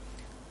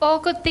All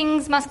good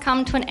things must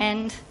come to an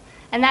end,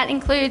 and that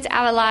includes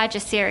our Elijah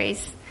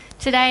series.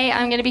 Today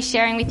I'm going to be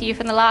sharing with you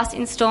from the last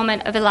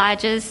instalment of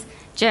Elijah's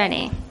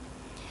journey.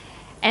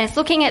 And it's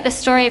looking at the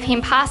story of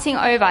him passing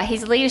over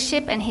his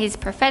leadership and his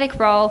prophetic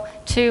role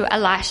to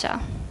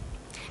Elisha.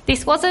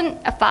 This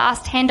wasn't a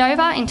fast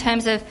handover in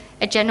terms of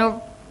a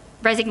general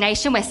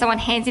resignation where someone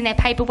hands in their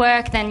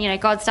paperwork, then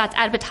God starts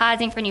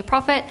advertising for a new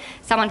prophet,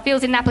 someone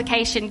fills in an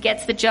application,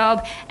 gets the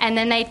job, and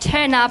then they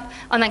turn up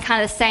on the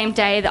kind of the same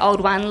day the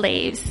old one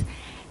leaves.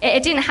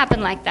 It didn't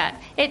happen like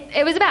that.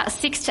 It was about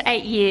 6 to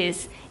 8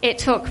 years it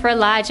took for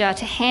Elijah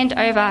to hand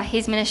over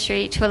his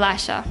ministry to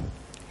Elisha.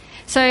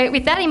 So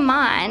with that in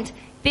mind,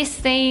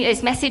 this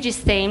message is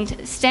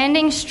themed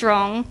Standing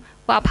Strong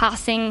While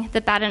Passing the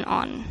Baton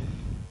On.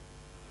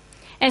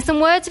 And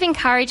some words of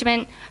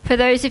encouragement for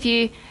those of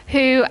you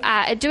who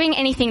are doing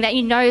anything that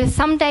you know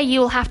someday you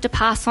will have to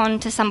pass on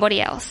to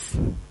somebody else.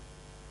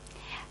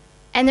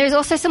 And there's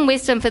also some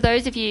wisdom for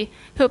those of you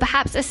who are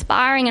perhaps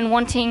aspiring and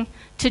wanting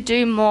to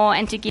do more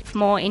and to give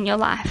more in your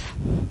life.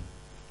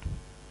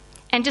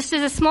 And just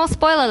as a small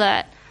spoiler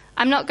alert,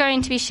 I'm not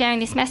going to be sharing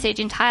this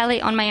message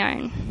entirely on my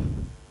own.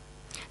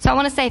 So I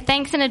want to say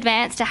thanks in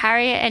advance to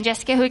Harriet and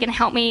Jessica who are going to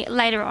help me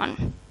later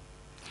on.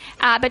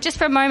 But just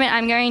for a moment,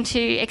 I'm going to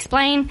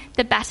explain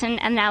the baton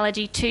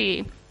analogy to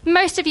you.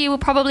 Most of you will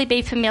probably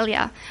be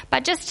familiar,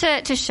 but just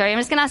to show you, I'm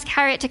just going to ask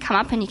Harriet to come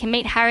up, and you can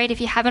meet Harriet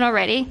if you haven't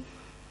already.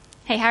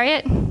 Hey,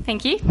 Harriet.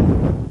 Thank you.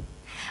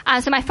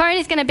 So my phone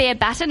is going to be a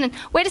baton, and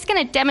we're just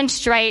going to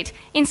demonstrate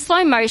in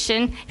slow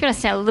motion. If you want to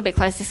stand a little bit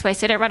close this way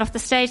so you don't run off the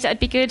stage, that would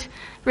be good.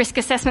 Risk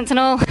assessments and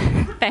all.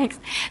 Thanks.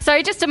 So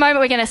in just a moment,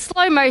 we're going to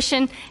slow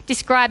motion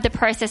describe the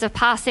process of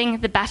passing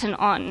the baton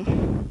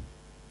on.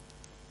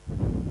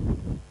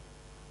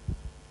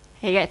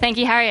 Here you go. Thank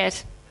you,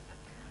 Harriet.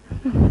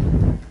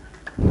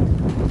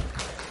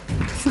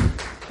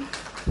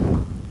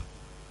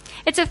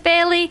 It's a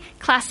fairly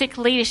classic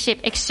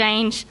leadership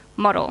exchange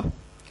model.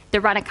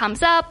 The runner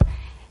comes up,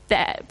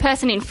 the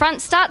person in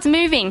front starts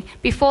moving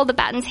before the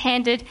baton's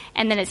handed,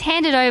 and then it's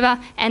handed over,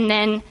 and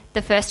then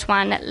the first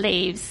one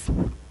leaves.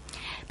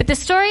 But the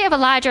story of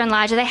Elijah and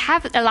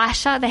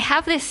Elisha, they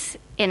have this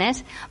in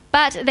it,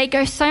 but they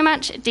go so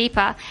much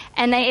deeper,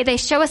 and they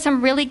show us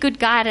some really good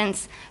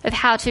guidance of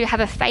how to have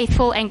a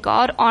faithful and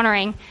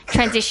God-honouring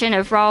transition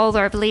of role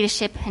or of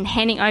leadership and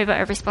handing over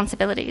of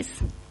responsibilities.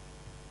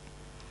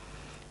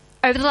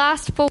 Over the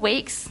last 4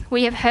 weeks,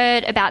 we have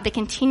heard about the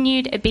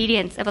continued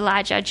obedience of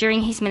Elijah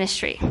during his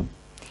ministry.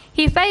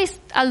 He faced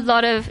a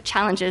lot of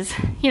challenges.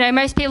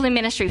 Most people in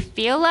ministry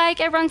feel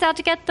like everyone's out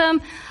to get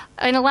them.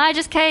 In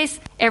Elijah's case,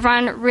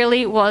 everyone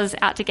really was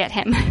out to get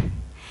him.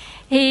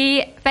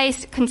 He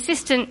faced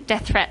consistent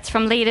death threats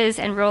from leaders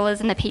and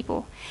rulers and the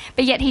people,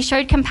 but yet he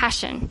showed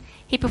compassion.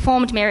 He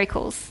performed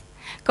miracles.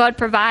 God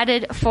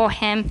provided for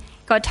him.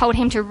 God told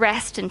him to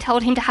rest and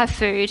told him to have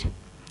food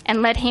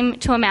and led him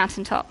to a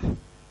mountaintop.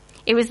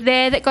 It was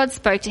there that God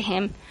spoke to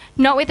him,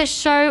 not with a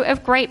show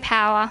of great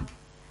power,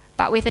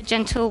 but with a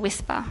gentle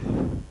whisper.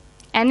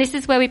 And this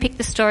is where we pick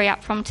the story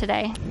up from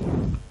today.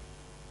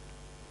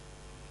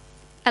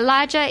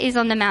 Elijah is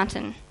on the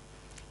mountain.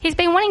 He's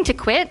been wanting to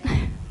quit,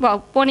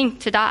 wanting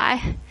to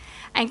die,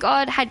 and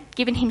God had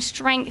given him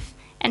strength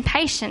and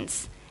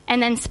patience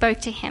and then spoke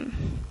to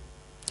him.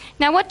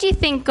 Now, what do you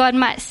think God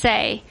might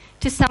say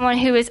to someone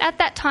who is at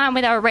that time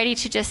where they were ready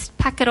to just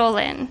pack it all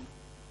in?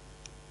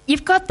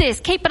 You've got this.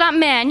 Keep it up,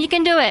 man. You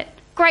can do it.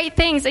 Great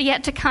things are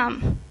yet to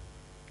come.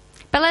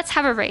 But let's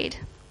have a read.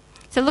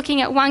 So looking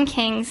at 1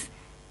 Kings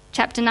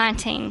chapter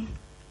 19.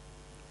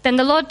 Then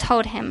the Lord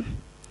told him,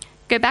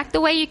 "Go back the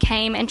way you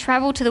came and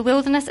travel to the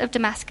wilderness of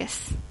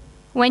Damascus.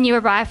 When you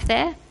arrive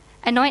there,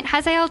 anoint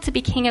Hazael to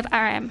be king of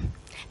Aram.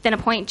 Then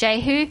appoint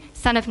Jehu,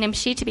 son of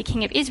Nimshi, to be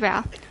king of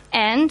Israel.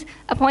 And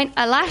appoint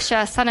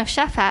Elisha, son of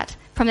Shaphat,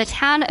 from the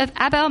town of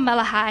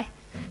Abel-Melahai,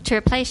 to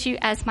replace you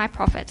as my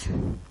prophet."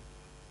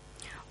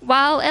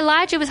 While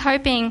Elijah was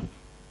hoping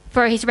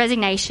for his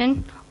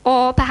resignation,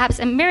 or perhaps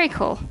a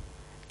miracle,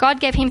 God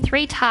gave him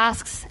 3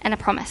 tasks and a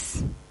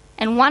promise.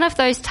 And one of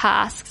those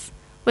tasks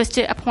was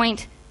to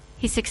appoint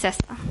his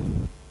successor.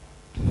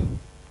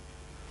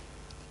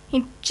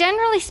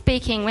 Generally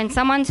speaking, when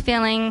someone's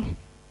feeling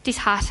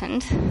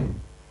disheartened,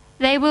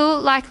 they will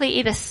likely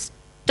either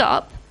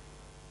stop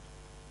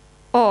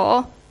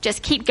or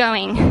just keep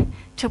going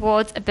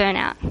towards a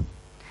burnout.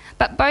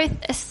 But both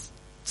a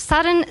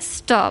sudden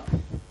stop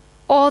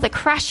or the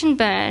crash and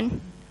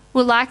burn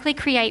will likely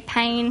create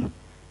pain,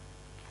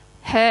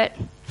 hurt,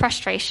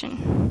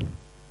 frustration.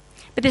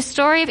 But the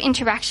story of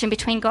interaction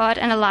between God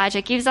and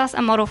Elijah gives us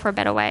a model for a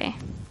better way.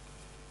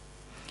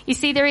 You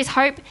see, there is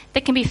hope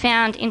that can be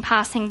found in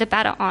passing the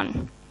baton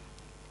on.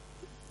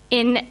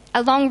 In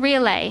a long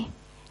relay,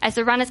 as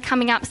the runner's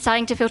coming up,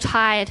 starting to feel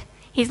tired,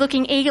 he's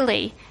looking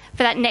eagerly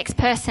for that next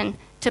person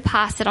to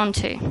pass it on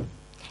to.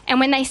 And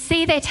when they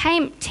see their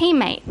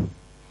teammate,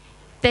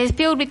 they're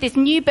filled with this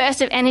new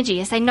burst of energy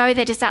as they know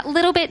they're just that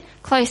little bit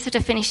closer to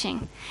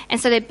finishing.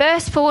 And so they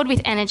burst forward with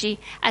energy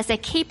as they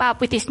keep up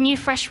with this new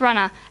fresh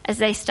runner as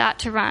they start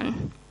to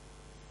run.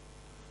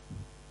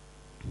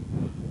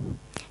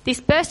 This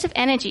burst of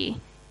energy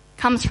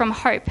comes from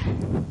hope,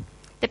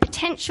 the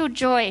potential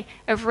joy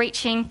of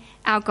reaching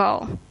our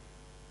goal.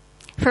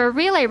 For a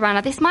relay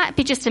runner, this might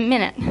be just a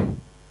minute,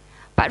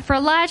 but for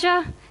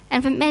Elijah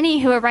and for many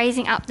who are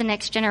raising up the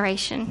next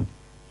generation,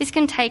 this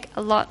can take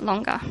a lot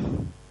longer.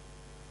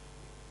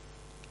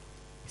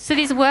 So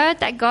this word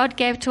that God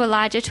gave to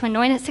Elijah to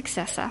anoint his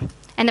successor,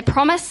 and the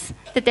promise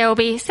that there will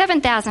be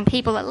 7,000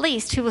 people at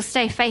least who will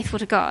stay faithful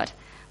to God,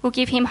 will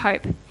give him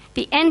hope.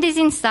 The end is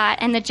in sight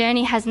and the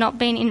journey has not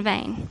been in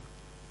vain.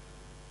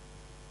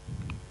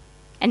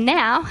 And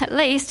now, at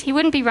least, he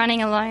wouldn't be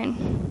running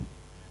alone.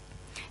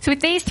 So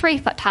with these three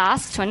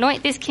tasks, to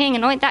anoint this king,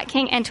 anoint that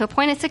king, and to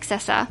appoint a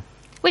successor,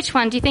 which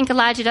one do you think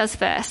Elijah does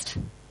first?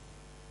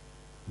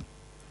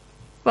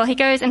 Well, he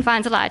goes and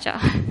finds Elisha.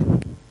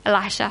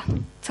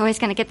 It's always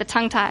going to get the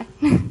tongue tied.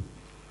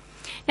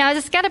 Now, as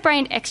a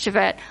scatterbrained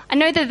extrovert, I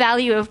know the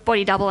value of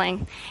body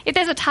doubling. If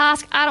there's a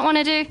task I don't want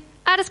to do,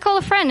 I just call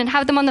a friend and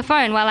have them on the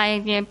phone while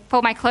I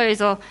fold my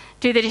clothes or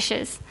do the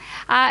dishes.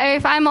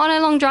 If I'm on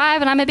a long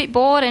drive and I'm a bit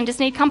bored and just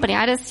need company,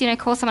 I just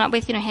call someone up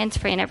with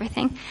hands-free and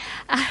everything.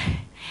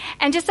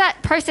 And just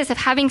that process of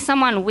having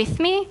someone with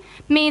me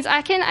means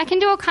I can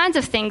do all kinds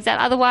of things that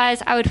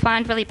otherwise I would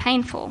find really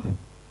painful.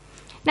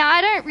 Now,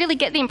 I don't really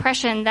get the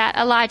impression that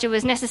Elijah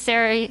was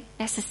necessarily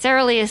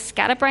as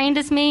scatterbrained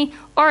as me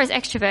or as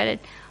extroverted,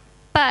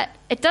 but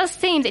it does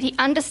seem that he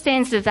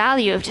understands the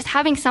value of just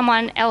having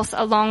someone else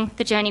along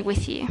the journey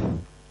with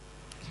you.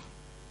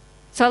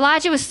 So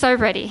Elijah was so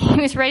ready. He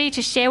was ready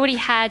to share what he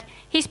had,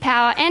 his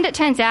power, and it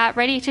turns out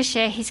ready to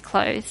share his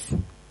clothes.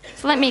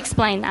 So let me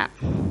explain that.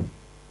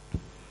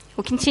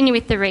 We'll continue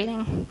with the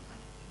reading.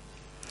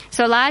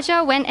 So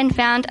Elijah went and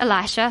found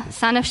Elisha,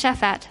 son of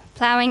Shaphat,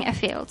 ploughing a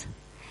field.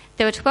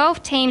 There were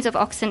 12 teams of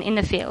oxen in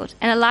the field,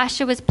 and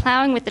Elisha was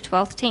ploughing with the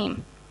 12th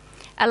team.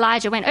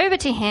 Elijah went over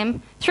to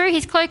him, threw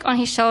his cloak on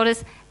his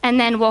shoulders, and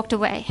then walked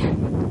away.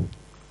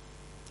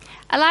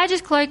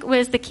 Elijah's cloak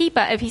was the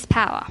keeper of his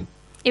power.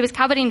 It was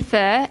covered in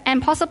fur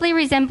and possibly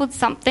resembled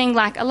something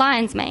like a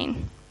lion's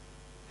mane.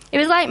 It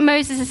was like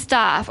Moses'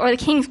 staff, or the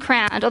king's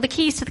crown, or the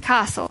keys to the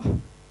castle.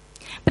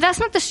 But that's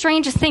not the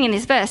strangest thing in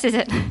this verse, is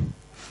it?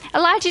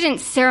 Elijah didn't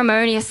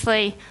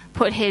ceremoniously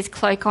put his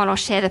cloak on or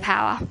share the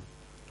power.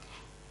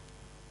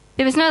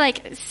 There was no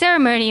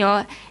ceremony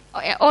or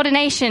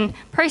ordination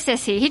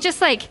process here. He just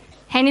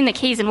handed in the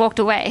keys and walked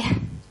away.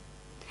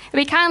 It'd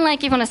be kind of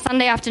like if on a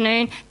Sunday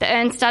afternoon the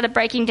urn started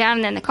breaking down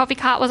and then the coffee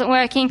cart wasn't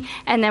working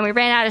and then we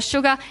ran out of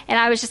sugar and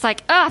I was just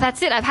like, oh,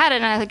 that's it, I've had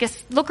it. And I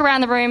just look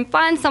around the room,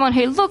 find someone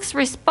who looks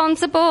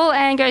responsible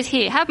and goes,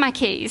 here, have my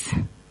keys.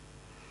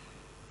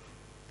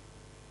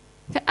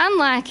 So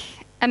unlike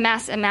a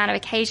mass amount of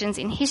occasions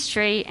in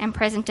history and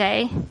present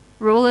day,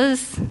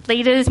 rulers,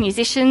 leaders,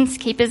 musicians,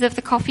 keepers of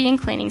the coffee and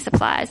cleaning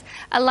supplies,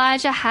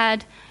 Elijah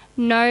had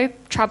no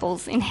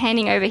troubles in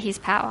handing over his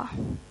power.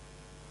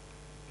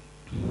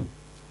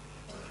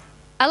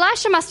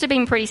 Elisha must have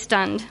been pretty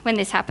stunned when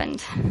this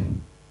happened.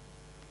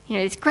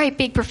 This great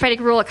big prophetic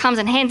ruler comes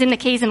and hands him the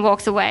keys and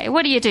walks away.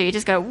 What do? You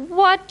just go,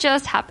 what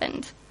just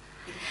happened?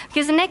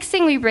 Because the next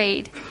thing we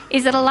read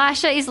is that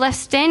Elisha is left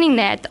standing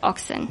there at the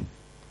oxen.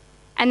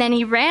 And then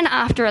he ran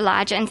after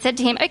Elijah and said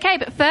to him, okay,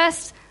 but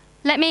first,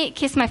 let me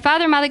kiss my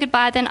father and mother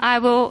goodbye, then I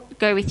will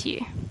go with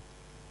you.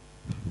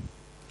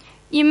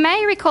 You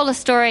may recall a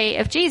story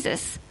of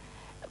Jesus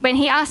when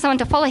he asked someone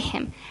to follow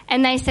him,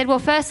 and they said, well,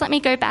 first let me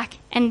go back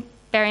and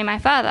bury my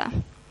father.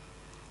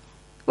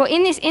 Well,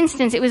 in this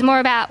instance, it was more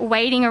about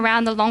waiting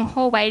around the long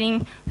haul,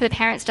 waiting for the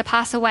parents to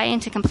pass away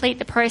and to complete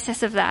the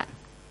process of that.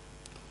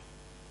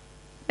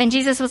 And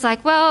Jesus was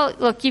like, well,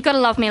 look, you've got to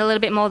love me a little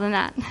bit more than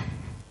that.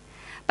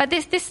 But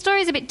this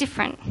story is a bit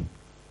different.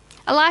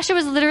 Elisha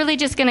was literally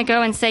just going to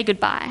go and say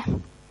goodbye.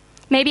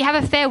 Maybe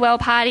have a farewell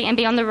party and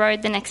be on the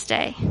road the next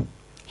day.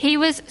 He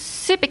was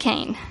super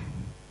keen.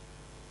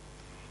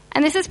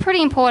 And this is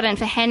pretty important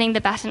for handing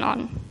the baton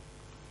on.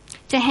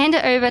 To hand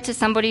it over to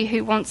somebody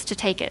who wants to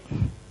take it.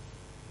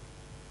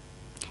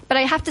 But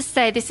I have to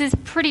say, this is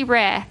pretty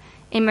rare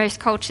in most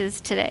cultures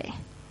today.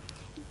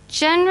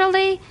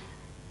 Generally,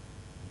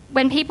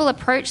 when people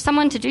approach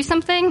someone to do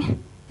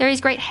something, there is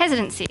great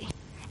hesitancy.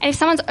 And if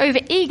someone's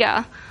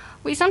over-eager,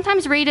 we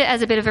sometimes read it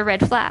as a bit of a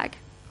red flag.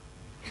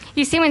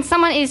 You see, when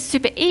someone is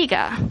super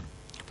eager,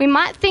 we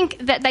might think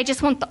that they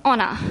just want the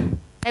honour.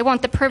 They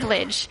want the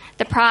privilege,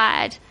 the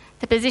pride,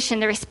 the position,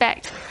 the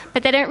respect,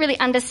 but they don't really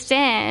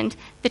understand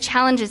the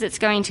challenges that's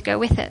going to go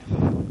with it.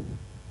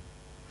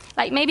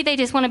 Maybe they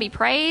just want to be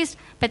praised,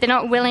 but they're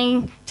not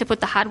willing to put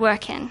the hard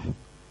work in.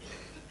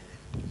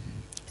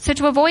 So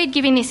to avoid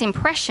giving this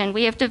impression,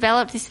 we have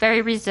developed this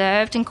very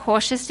reserved and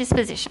cautious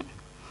disposition.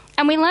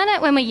 And we learn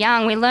it when we're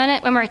young, we learn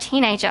it when we're a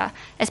teenager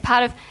as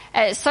part of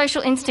a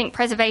social instinct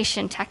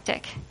preservation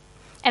tactic.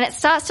 And it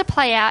starts to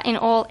play out in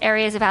all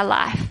areas of our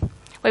life,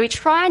 where we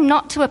try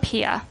not to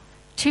appear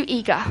too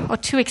eager or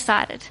too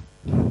excited.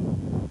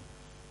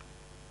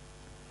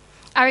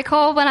 I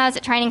recall when I was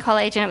at training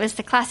college and it was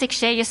the classic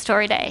Share Your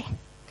Story Day.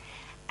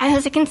 And it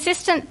was a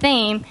consistent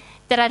theme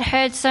that I'd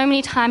heard so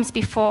many times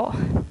before.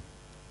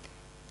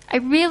 I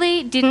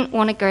really didn't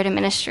want to go to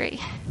ministry.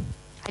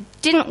 I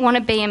didn't want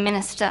to be a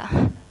minister.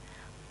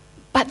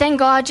 But then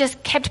God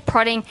just kept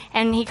prodding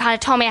and he kind of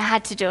told me I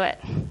had to do it.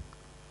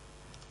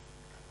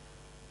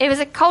 It was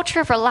a culture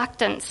of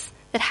reluctance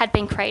that had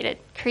been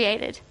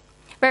created,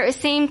 where it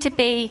seemed to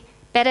be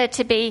better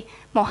to be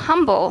more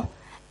humble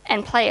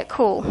and play it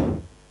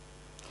cool.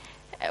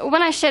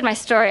 When I shared my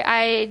story,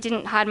 I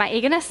didn't hide my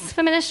eagerness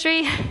for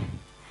ministry,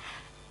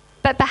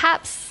 but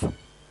perhaps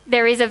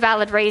there is a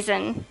valid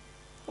reason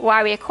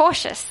why we are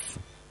cautious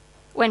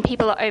when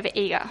people are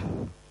over-eager.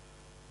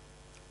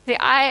 See,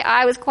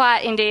 I was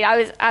quiet indeed.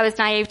 I was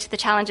naive to the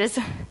challenges.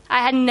 I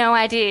had no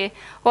idea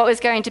what was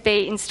going to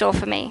be in store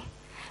for me.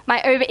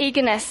 My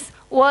over-eagerness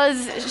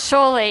was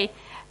surely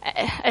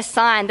a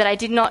sign that I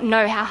did not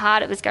know how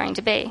hard it was going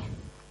to be.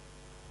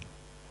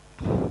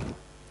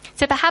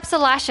 So perhaps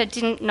Elisha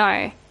didn't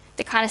know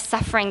the kind of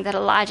suffering that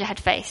Elijah had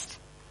faced.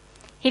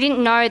 He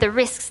didn't know the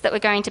risks that were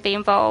going to be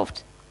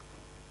involved.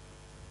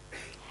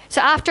 So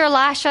after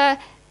Elisha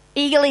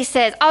eagerly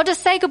says, I'll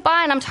just say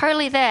goodbye and I'm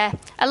totally there,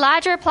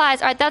 Elijah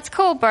replies, all right, that's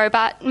cool, bro,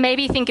 but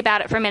maybe think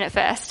about it for a minute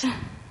first.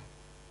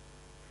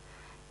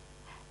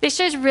 This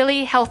shows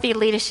really healthy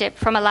leadership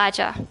from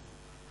Elijah,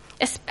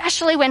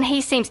 especially when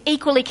he seems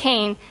equally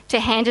keen to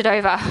hand it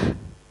over.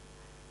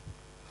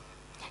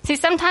 See,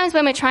 sometimes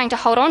when we're trying to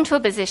hold on to a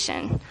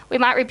position, we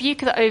might rebuke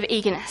the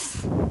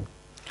over-eagerness.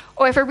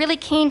 Or if we're really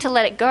keen to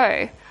let it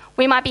go,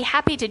 we might be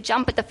happy to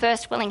jump at the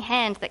first willing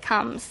hand that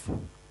comes.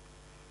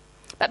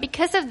 But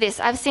because of this,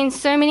 I've seen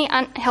so many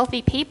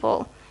unhealthy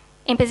people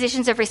in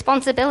positions of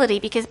responsibility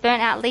because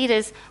burnt-out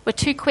leaders were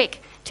too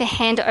quick to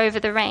hand over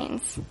the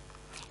reins.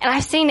 And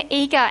I've seen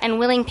eager and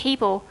willing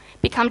people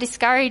become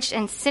discouraged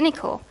and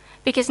cynical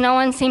because no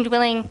one seemed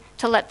willing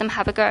to let them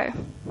have a go.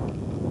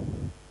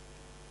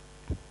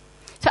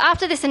 So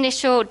after this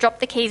initial drop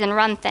the keys and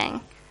run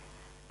thing,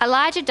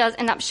 Elijah does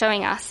end up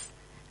showing us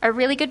a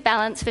really good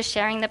balance for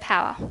sharing the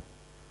power.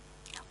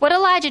 What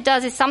Elijah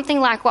does is something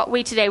like what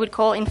we today would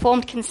call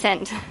informed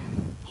consent.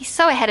 He's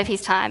so ahead of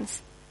his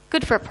times.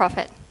 Good for a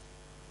prophet.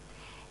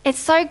 It's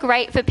so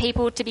great for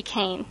people to be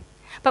keen,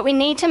 but we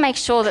need to make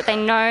sure that they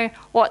know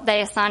what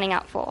they are signing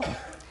up for,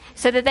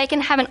 so that they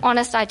can have an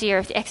honest idea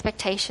of the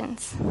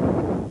expectations.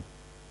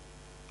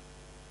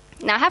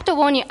 Now, I have to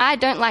warn you, I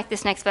don't like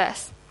this next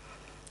verse.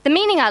 The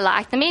meaning I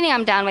like, the meaning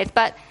I'm down with,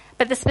 but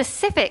the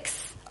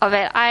specifics of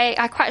it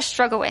I quite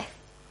struggle with.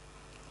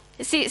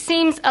 See, it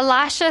seems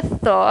Elisha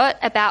thought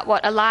about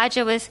what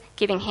Elijah was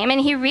giving him,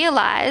 and he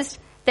realized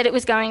that it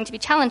was going to be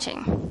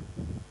challenging.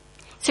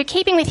 So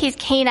keeping with his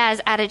keen-as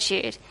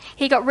attitude,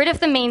 he got rid of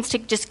the means to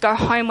just go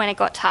home when it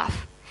got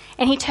tough,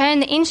 and he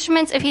turned the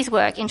instruments of his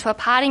work into a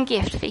parting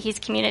gift for his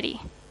community.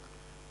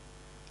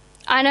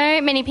 I know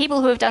many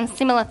people who have done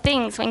similar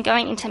things when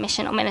going into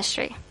mission or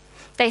ministry.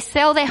 They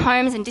sell their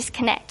homes and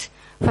disconnect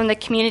from the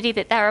community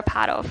that they're a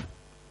part of.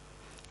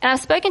 And I've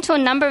spoken to a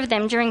number of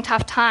them during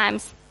tough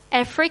times,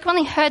 and I've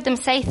frequently heard them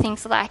say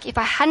things like, if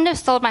I hadn't have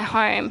sold my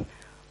home,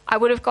 I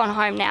would have gone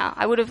home now.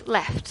 I would have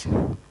left.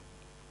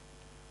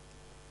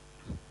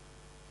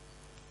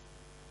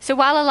 So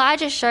while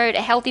Elijah showed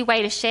a healthy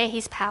way to share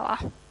his power,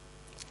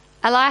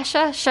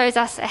 Elisha shows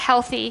us a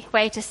healthy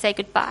way to say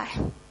goodbye.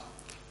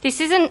 This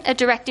isn't a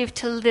directive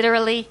to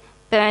literally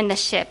burn the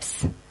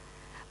ships,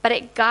 but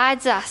it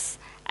guides us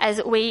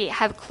as we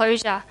have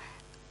closure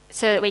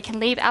so that we can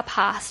leave our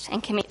past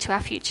and commit to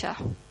our future.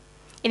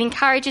 It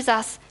encourages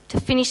us to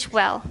finish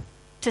well,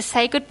 to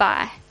say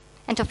goodbye,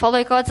 and to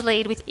follow God's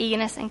lead with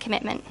eagerness and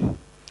commitment.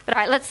 But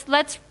all right,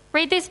 let's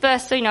read this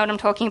verse so you know what I'm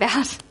talking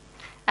about.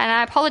 And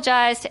I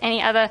apologize to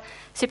any other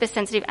super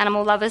sensitive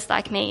animal lovers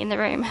like me in the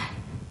room.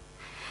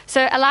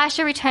 So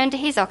Elisha returned to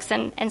his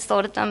oxen and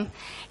slaughtered them.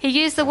 He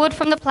used the wood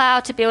from the plough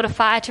to build a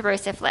fire to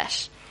roast their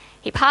flesh.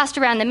 He passed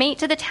around the meat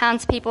to the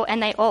townspeople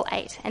and they all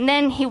ate. And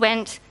then he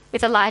went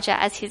with Elijah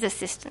as his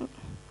assistant.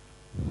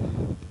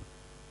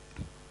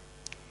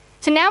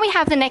 So now we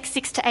have the next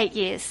 6 to 8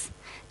 years.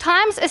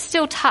 Times are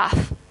still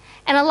tough.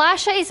 And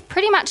Elisha is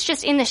pretty much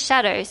just in the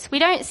shadows. We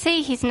don't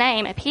see his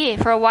name appear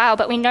for a while,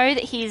 but we know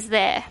that he is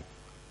there.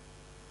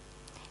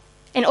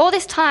 In all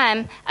this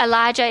time,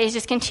 Elijah is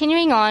just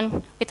continuing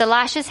on with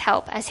Elisha's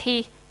help as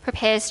he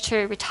prepares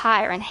to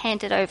retire and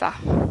hand it over.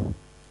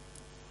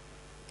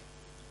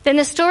 Then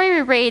the story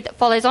we read that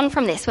follows on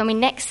from this, when we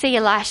next see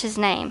Elisha's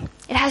name,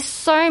 it has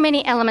so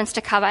many elements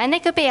to cover, and there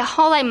could be a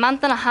whole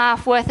month and a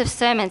half worth of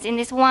sermons in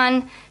this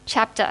one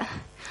chapter.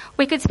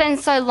 We could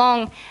spend so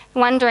long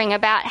wondering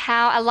about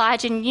how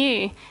Elijah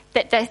knew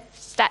that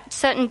that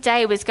certain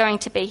day was going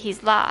to be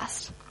his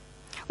last.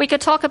 We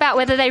could talk about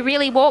whether they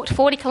really walked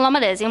 40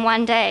 kilometres in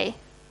one day,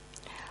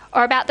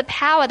 or about the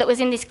power that was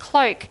in this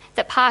cloak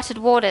that parted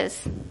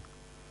waters,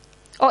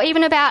 or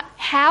even about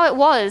how it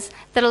was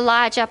that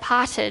Elijah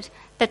parted,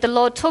 that the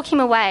Lord took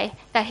him away,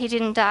 that he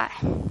didn't die.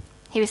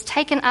 He was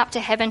taken up to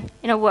heaven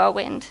in a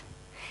whirlwind.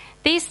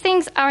 These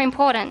things are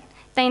important.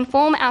 They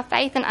inform our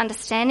faith and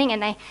understanding,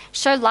 and they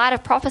show light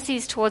of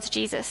prophecies towards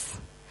Jesus.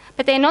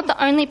 But they're not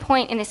the only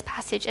point in this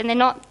passage, and they're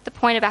not the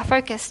point of our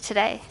focus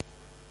today.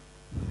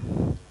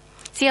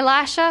 See,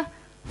 Elisha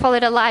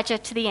followed Elijah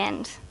to the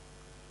end.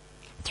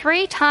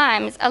 3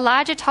 times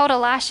Elijah told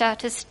Elisha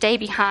to stay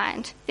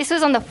behind. This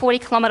was on the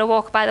 40-kilometer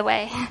walk, by the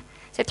way.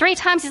 So 3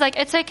 times he's like,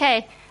 it's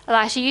okay,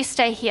 Elisha, you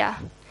stay here.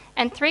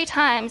 And 3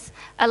 times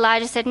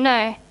Elijah said,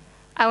 no,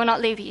 I will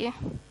not leave you.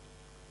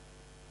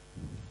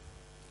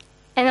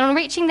 And on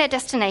reaching their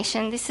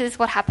destination, this is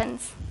what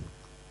happens.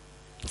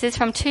 This is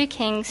from 2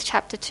 Kings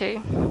chapter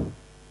 2.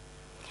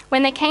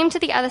 When they came to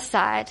the other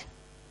side,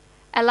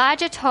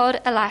 Elijah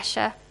told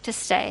Elisha to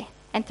stay,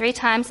 and 3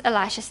 times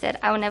Elisha said,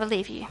 I will never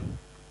leave you.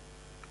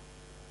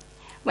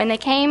 When they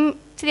came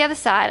to the other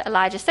side,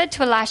 Elijah said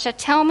to Elisha,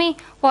 tell me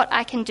what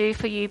I can do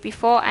for you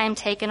before I am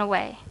taken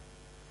away.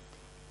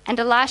 And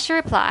Elisha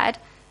replied,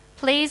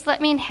 please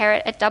let me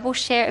inherit a double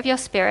share of your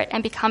spirit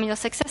and become your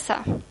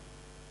successor.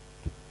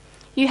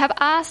 You have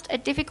asked a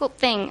difficult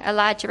thing,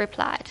 Elijah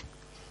replied.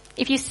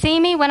 If you see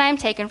me when I am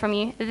taken from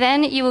you,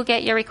 then you will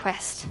get your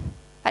request.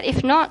 But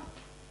if not,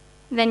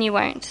 then you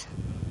won't.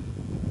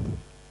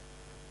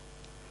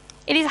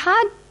 It is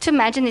hard to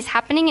imagine this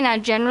happening in our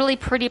generally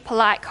pretty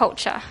polite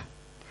culture.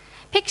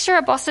 Picture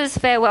a boss's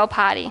farewell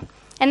party,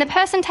 and the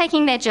person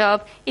taking their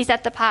job is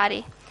at the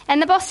party,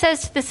 and the boss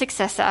says to the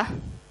successor,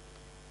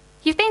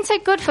 you've been so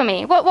good for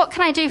me, what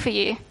can I do for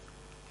you?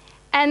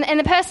 And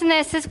the person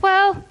there says,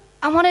 well,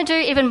 I want to do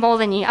even more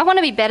than you. I want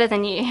to be better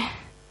than you.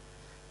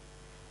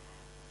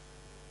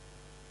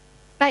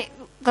 Like,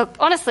 look,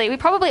 honestly, we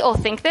probably all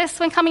think this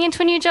when coming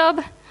into a new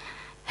job,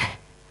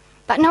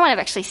 but no one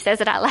ever actually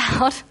says it out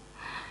loud.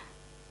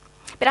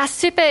 But our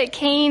super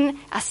keen,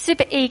 our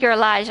super eager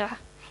Elijah,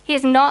 he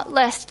has not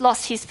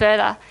lost his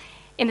fervour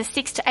in the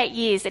 6 to 8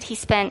 years that he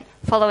spent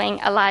following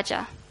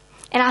Elijah.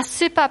 And our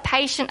super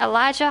patient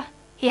Elijah,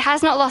 he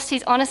has not lost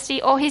his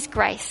honesty or his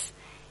grace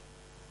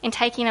in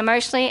taking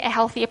emotionally a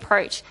healthy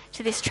approach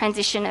to this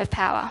transition of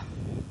power.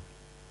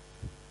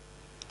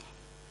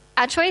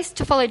 Our choice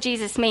to follow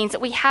Jesus means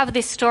that we have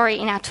this story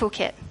in our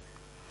toolkit.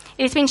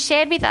 It has been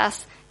shared with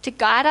us to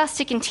guide us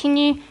to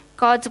continue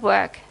God's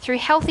work through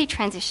healthy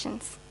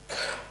transitions.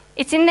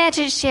 It's in there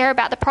to share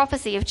about the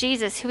prophecy of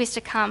Jesus who is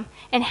to come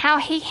and how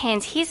he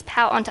hands his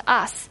power onto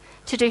us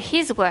to do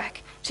his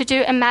work, to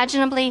do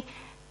unimaginably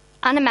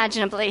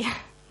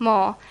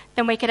more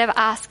than we could ever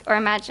ask or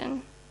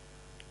imagine.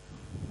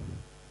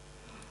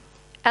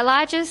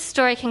 Elijah's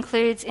story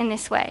concludes in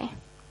this way.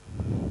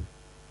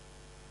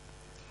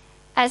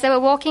 As they were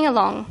walking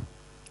along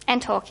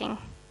and talking,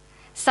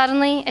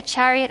 suddenly a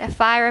chariot of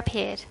fire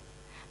appeared,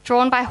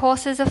 drawn by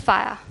horses of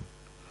fire.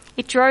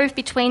 It drove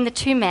between the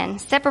 2 men,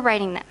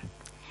 separating them,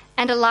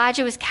 and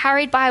Elijah was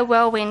carried by a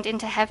whirlwind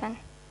into heaven.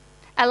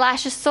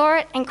 Elisha saw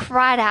it and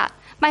cried out,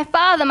 my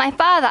father,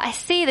 I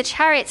see the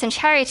chariots and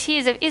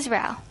charioteers of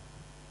Israel.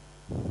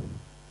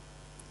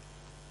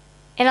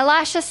 In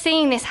Elisha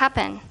seeing this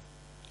happen,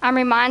 I'm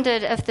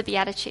reminded of the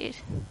Beatitude.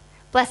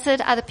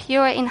 Blessed are the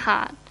pure in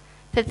heart,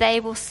 for they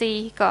will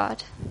see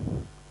God.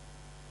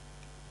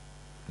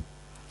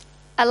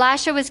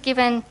 Elisha was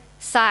given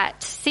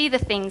sight to see the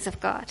things of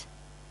God,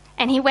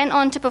 and he went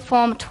on to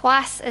perform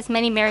twice as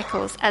many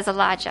miracles as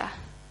Elijah.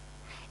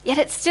 Yet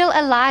it's still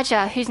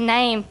Elijah whose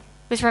name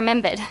was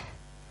remembered.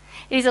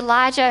 It is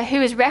Elijah who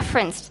is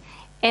referenced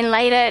in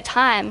later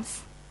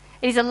times.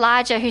 It is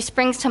Elijah who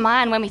springs to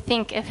mind when we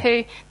think of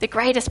who the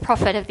greatest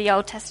prophet of the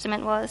Old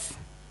Testament was.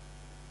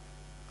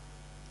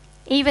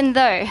 Even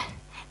though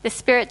the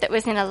spirit that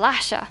was in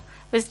Elisha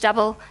was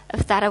double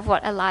of that of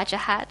what Elijah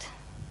had.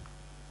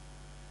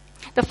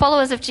 The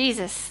followers of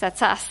Jesus,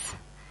 that's us,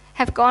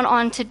 have gone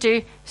on to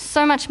do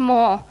so much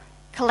more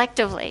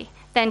collectively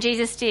than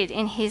Jesus did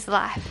in his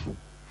life.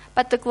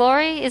 But the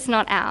glory is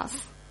not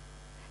ours.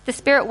 The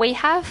spirit we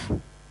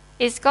have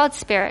is God's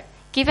spirit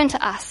given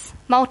to us,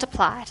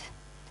 multiplied,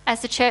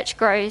 as the church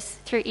grows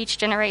through each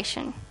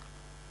generation.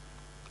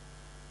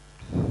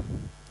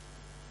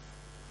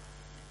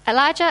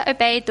 Elijah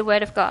obeyed the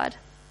word of God,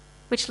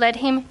 which led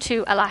him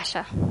to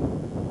Elisha.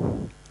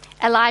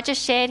 Elijah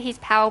shared his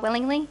power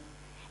willingly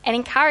and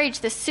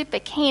encouraged the super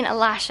keen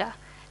Elisha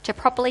to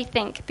properly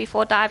think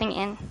before diving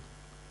in.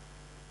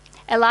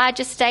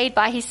 Elijah stayed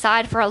by his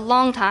side for a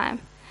long time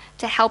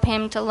to help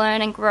him to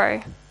learn and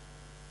grow.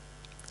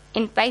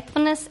 In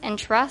faithfulness and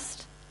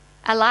trust,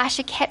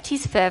 Elisha kept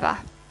his fervour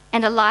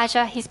and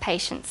Elijah his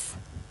patience.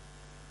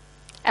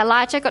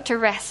 Elijah got to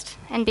rest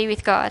and be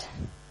with God,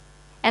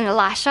 and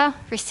Elisha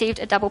received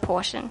a double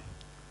portion,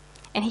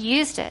 and he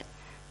used it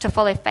to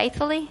follow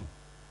faithfully,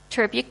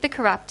 to rebuke the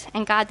corrupt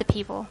and guide the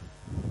people.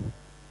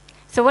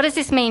 So what does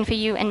this mean for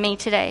you and me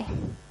today?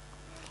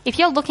 If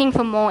you're looking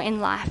for more in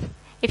life,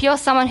 if you're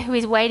someone who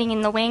is waiting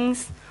in the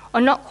wings or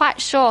not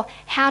quite sure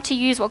how to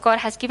use what God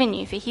has given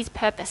you for his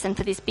purpose and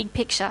for this big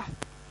picture,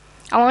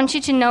 I want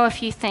you to know a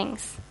few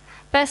things.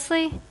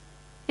 Firstly,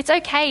 it's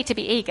okay to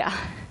be eager.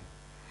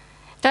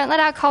 Don't let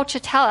our culture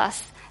tell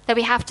us that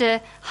we have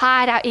to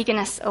hide our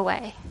eagerness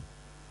away.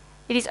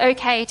 It is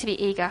okay to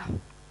be eager.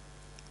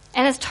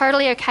 And it's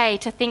totally okay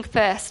to think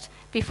first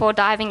before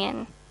diving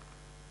in.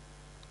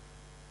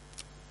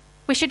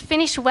 We should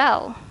finish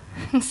well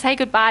and say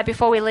goodbye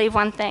before we leave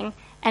one thing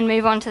and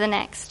move on to the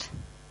next.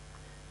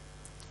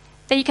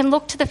 that you can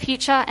look to the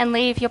future and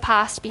leave your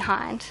past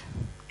behind.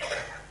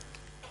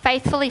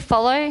 Faithfully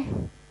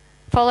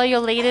follow your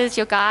leaders,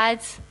 your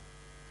guides,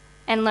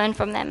 and learn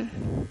from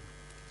them.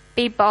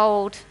 Be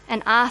bold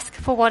and ask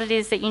for what it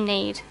is that you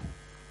need.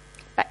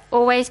 But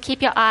always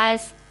keep your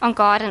eyes on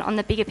God and on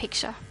the bigger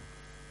picture.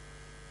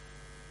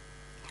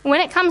 When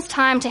it comes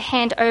time to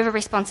hand over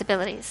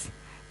responsibilities,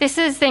 this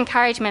is the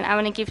encouragement I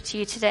want to give to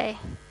you today.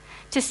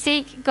 To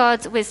seek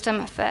God's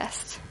wisdom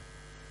first.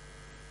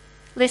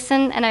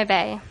 Listen and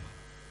obey.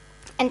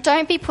 And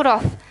don't be put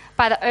off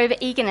by the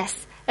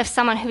over-eagerness of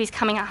someone who is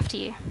coming after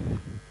you.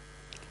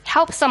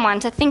 Help someone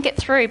to think it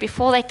through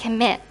before they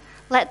commit.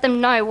 Let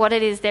them know what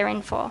it is they're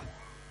in for.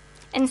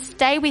 And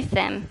stay with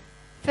them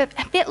for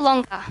a bit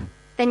longer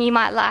than you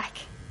might like.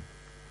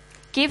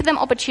 Give them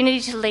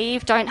opportunity to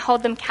leave. Don't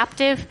hold them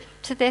captive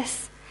to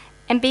this.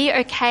 And be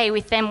okay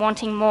with them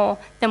wanting more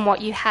than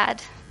what you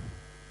had.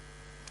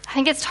 I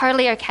think it's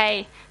totally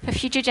okay for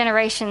future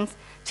generations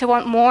to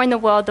want more in the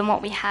world than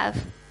what we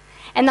have.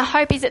 And the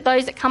hope is that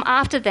those that come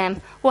after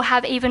them will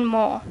have even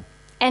more,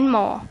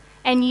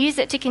 and use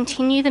it to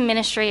continue the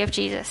ministry of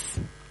Jesus.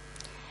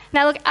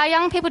 Now look, our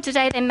young people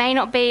today, they may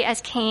not be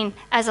as keen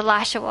as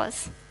Elisha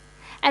was.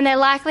 And they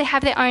likely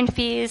have their own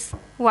fears,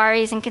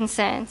 worries and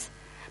concerns.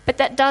 But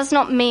that does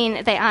not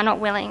mean they are not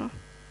willing.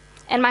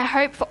 And my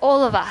hope for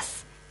all of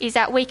us is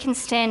that we can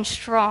stand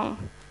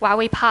strong while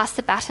we pass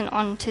the baton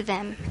on to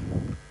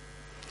them.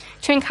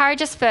 To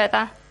encourage us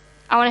further,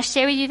 I want to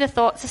share with you the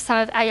thoughts of some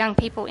of our young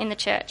people in the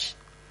church.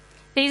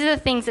 These are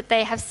the things that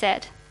they have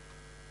said.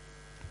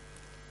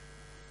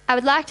 I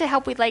would like to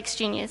help with Lakes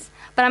Juniors,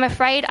 but I'm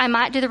afraid I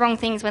might do the wrong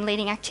things when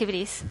leading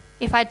activities.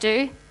 If I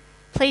do,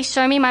 please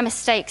show me my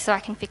mistakes so I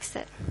can fix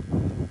it.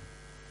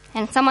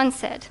 And someone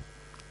said,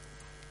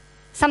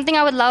 something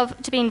I would love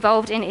to be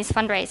involved in is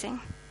fundraising.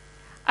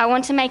 I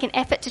want to make an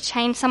effort to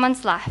change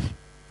someone's life.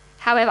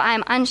 However, I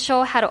am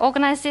unsure how to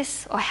organise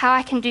this or how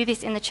I can do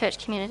this in the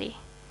church community.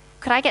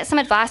 Could I get some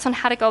advice on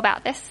how to go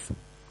about this?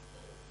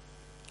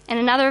 And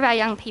another of our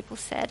young people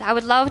said, I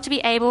would love to be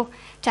able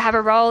to have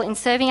a role in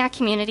serving our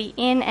community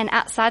in and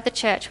outside the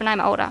church when I'm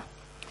older,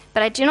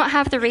 but I do not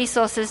have the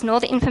resources nor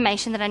the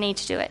information that I need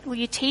to do it. Will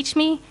you teach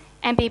me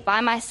and be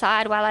by my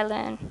side while I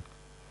learn?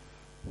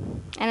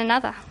 And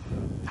another,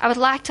 I would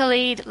like to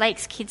lead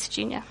Lakes Kids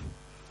Junior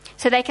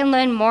so they can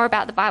learn more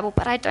about the Bible,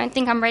 but I don't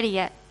think I'm ready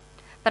yet.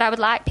 But I would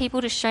like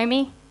people to show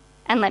me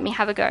and let me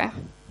have a go.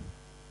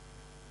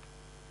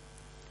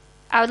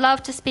 I would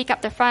love to speak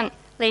up the front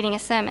leading a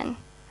sermon,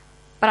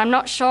 but I'm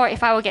not sure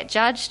if I will get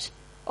judged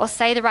or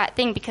say the right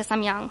thing because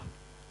I'm young.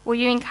 Will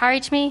you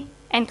encourage me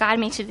and guide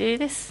me to do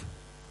this?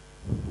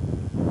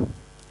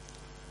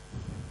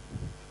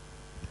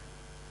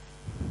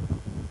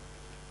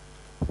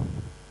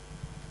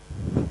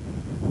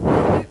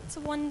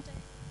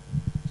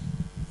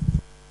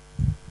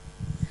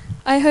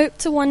 I hope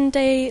to one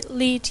day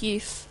lead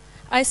youth.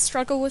 I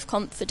struggle with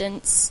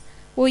confidence.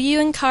 Will you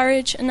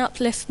encourage and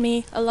uplift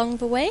me along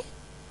the way?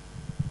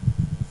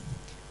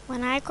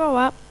 When I grow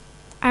up,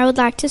 I would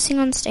like to sing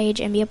on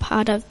stage and be a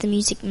part of the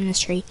music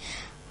ministry.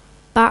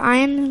 But I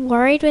am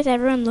worried with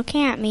everyone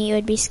looking at me, it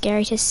would be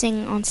scary to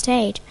sing on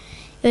stage.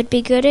 It would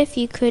be good if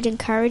you could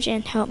encourage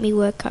and help me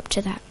work up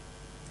to that.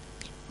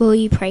 Will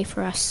you pray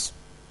for us?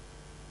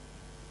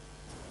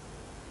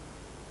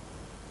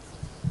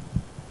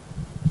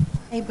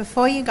 Hey,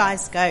 before you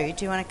guys go,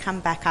 do you want to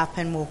come back up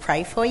and we'll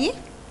pray for you?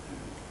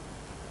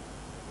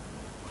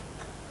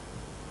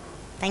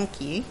 Thank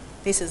you.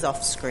 This is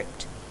off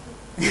script.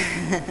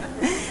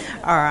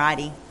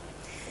 Alrighty.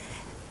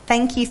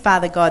 Thank you,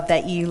 Father God,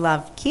 that you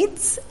love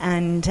kids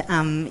and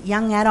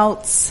young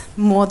adults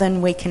more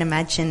than we can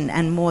imagine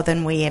and more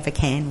than we ever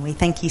can. We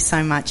thank you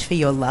so much for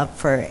your love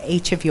for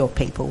each of your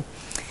people.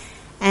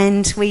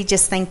 And we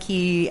just thank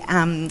you,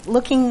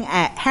 looking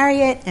at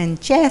Harriet and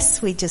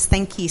Jess, we just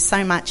thank you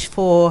so much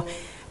for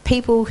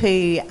people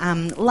who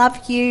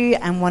love you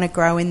and want to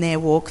grow in their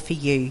walk for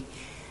you.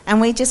 And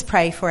we just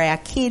pray for our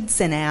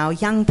kids and our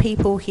young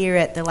people here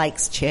at the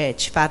Lakes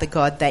Church, Father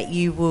God, that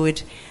you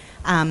would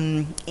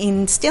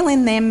instill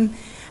in them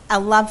a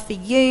love for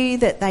you,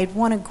 that they'd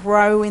want to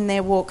grow in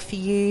their walk for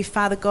you.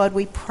 Father God,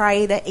 we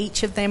pray that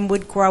each of them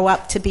would grow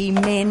up to be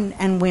men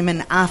and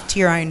women after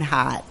your own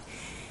heart.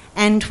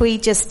 And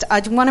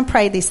I want to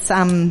pray this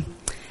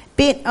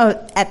bit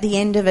at the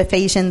end of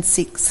Ephesians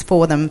 6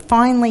 for them.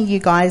 Finally, you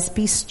guys,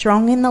 be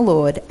strong in the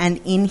Lord and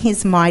in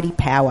his mighty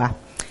power.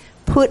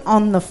 Put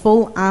on the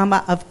full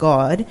armour of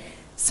God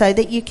so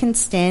that you can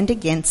stand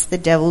against the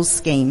devil's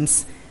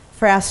schemes.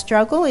 For our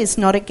struggle is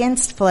not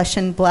against flesh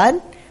and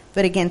blood,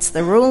 but against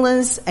the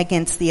rulers,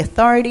 against the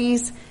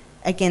authorities,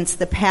 against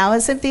the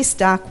powers of this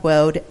dark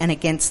world, and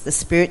against the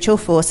spiritual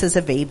forces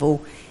of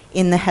evil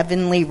in the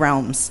heavenly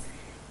realms.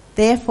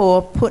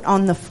 Therefore, put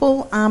on the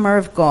full armour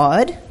of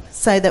God,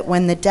 so that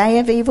when the day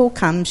of evil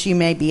comes, you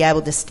may be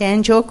able to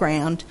stand your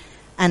ground,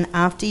 and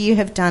after you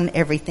have done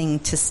everything,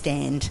 to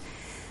stand.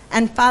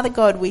 And Father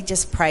God, we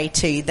just pray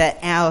too that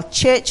our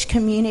church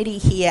community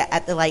here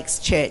at the Lakes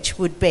Church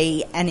would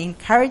be an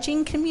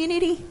encouraging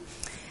community,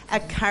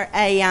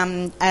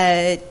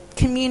 a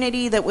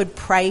community that would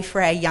pray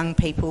for our young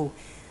people,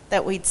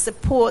 that we'd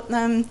support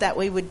them, that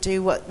we would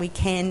do what we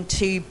can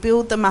to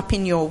build them up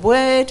in your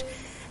word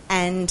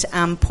and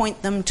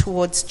point them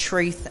towards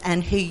truth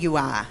and who you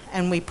are.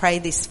 And we pray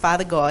this,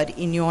 Father God,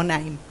 in your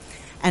name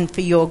and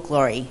for your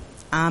glory.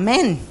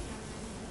 Amen.